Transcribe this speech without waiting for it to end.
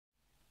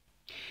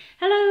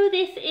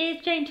this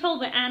is Jane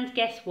Talbot, and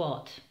guess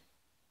what?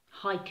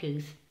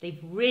 Haikus. They've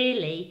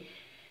really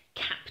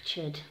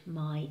captured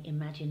my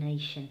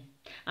imagination.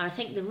 And I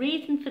think the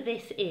reason for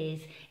this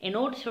is, in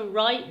order to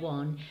write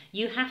one,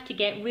 you have to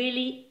get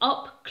really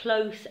up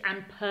close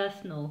and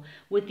personal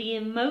with the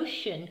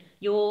emotion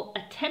you're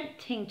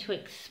attempting to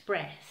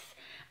express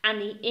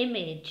and the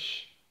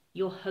image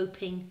you're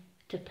hoping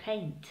to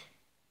paint.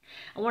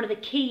 And one of the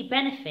key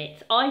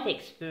benefits I've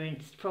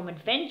experienced from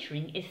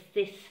adventuring is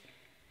this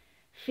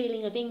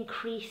feeling of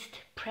increased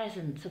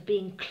presence, of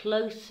being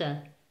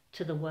closer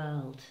to the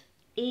world,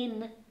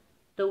 in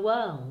the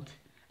world.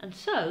 And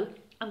so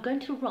I'm going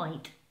to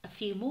write a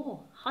few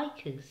more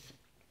haikus.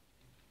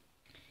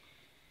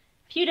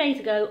 A few days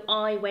ago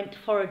I went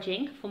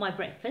foraging for my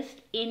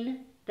breakfast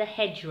in the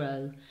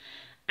hedgerow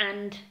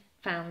and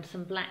found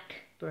some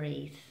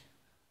blackberries.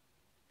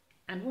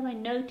 And what I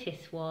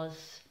noticed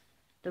was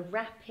the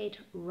rapid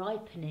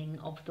ripening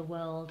of the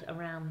world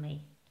around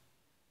me.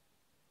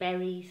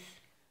 Berries,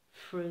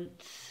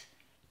 fruits,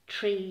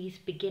 trees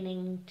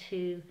beginning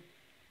to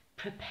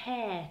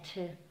prepare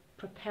to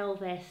propel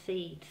their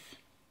seeds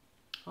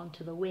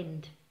onto the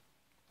wind.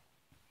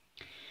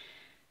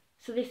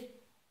 So this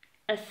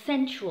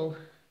essential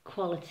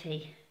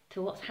quality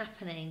to what's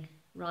happening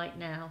right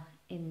now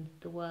in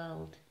the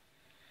world.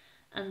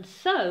 And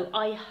so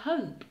I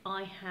hope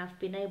I have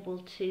been able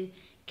to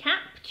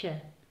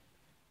capture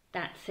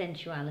that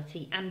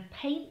sensuality and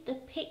paint the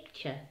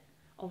picture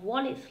of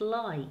what it's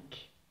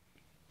like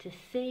to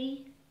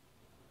see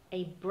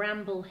a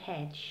bramble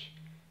hedge,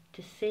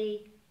 to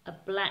see a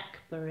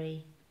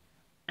blackberry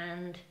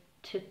and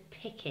to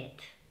pick it.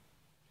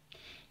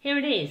 Here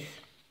it is.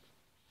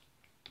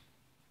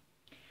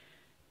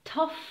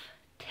 Tough,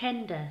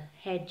 tender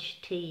hedge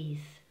tease,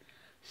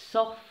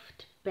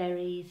 soft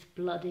berries,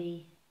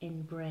 bloody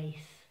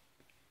embrace,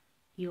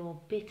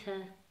 your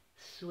bitter,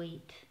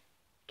 sweet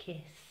kiss.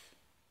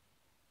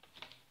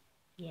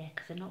 Yeah,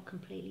 because they're not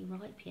completely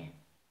ripe yet.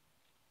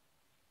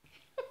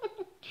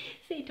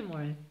 See you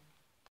tomorrow.